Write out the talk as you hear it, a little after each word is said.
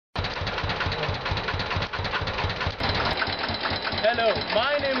Hello,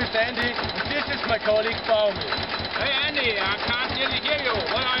 my name is Andy, and this is my colleague Baumi. Hey Andy, I can't really hear you.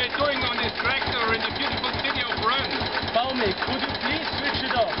 What are you doing on this tractor in the beautiful city of Rhön? Baumi, could you please switch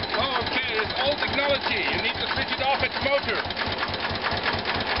it off? Oh, okay, it's old technology. You need to switch it off its motor.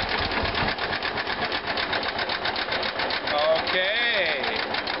 Okay.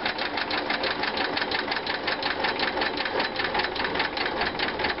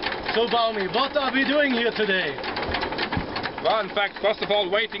 So Baumi, what are we doing here today? Well, in fact, first of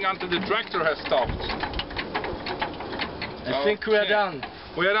all, waiting until the tractor has stopped. I think we are done.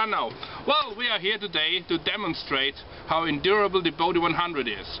 We are done now. Well, we are here today to demonstrate how endurable the Bode 100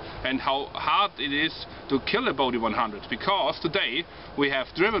 is and how hard it is to kill a Bode 100, because today we have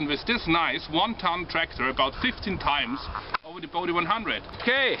driven with this nice 1-ton tractor about 15 times over the Bode 100.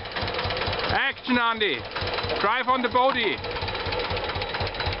 Okay, action Andy, drive on the Bode.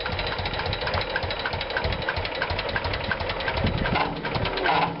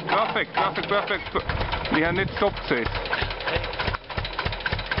 Perfect, perfect, perfect. Die har niet stopgezet.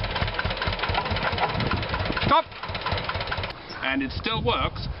 Stop! And it still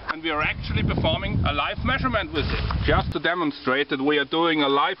works, and we are actually performing a live measurement with it. Just to demonstrate that we are doing a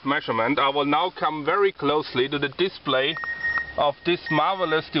live measurement, I will now come very closely to the display of this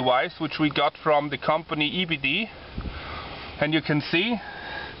marvelous device which we got from the company EBD. And you can see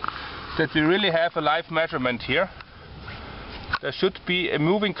that we really have a live measurement here. There should be a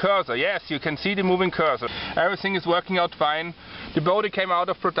moving cursor. Yes, you can see the moving cursor. Everything is working out fine. The Bode came out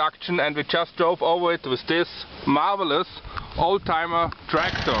of production and we just drove over it with this marvelous old-timer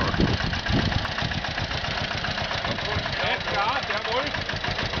tractor.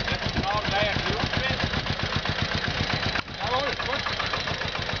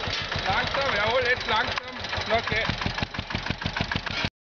 Langsam, jawohl, jetzt langsam. Okay.